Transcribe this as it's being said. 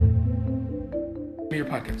Your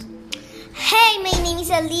podcast. Hey, my name is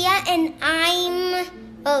Aaliyah, and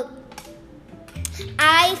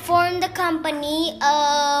I formed the company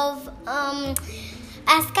of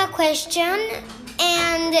Ask a Question,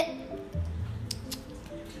 and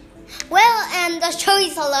the show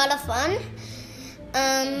is a lot of fun. What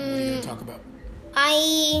are you going to talk about?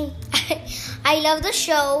 I love the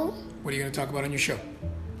show. What are you going to talk about on your show?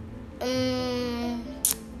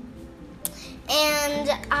 And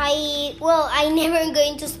I never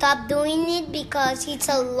going to stop doing it because it's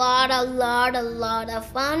a lot of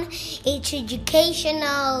fun. It's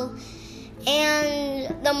educational, and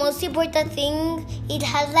the most important thing, it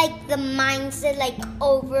has like the mindset like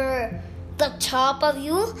over the top of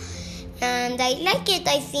you, and I like it.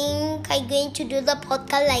 I think I'm going to do the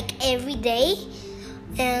podcast like every day,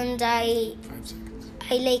 and I 5 seconds.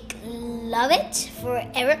 love it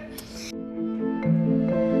forever.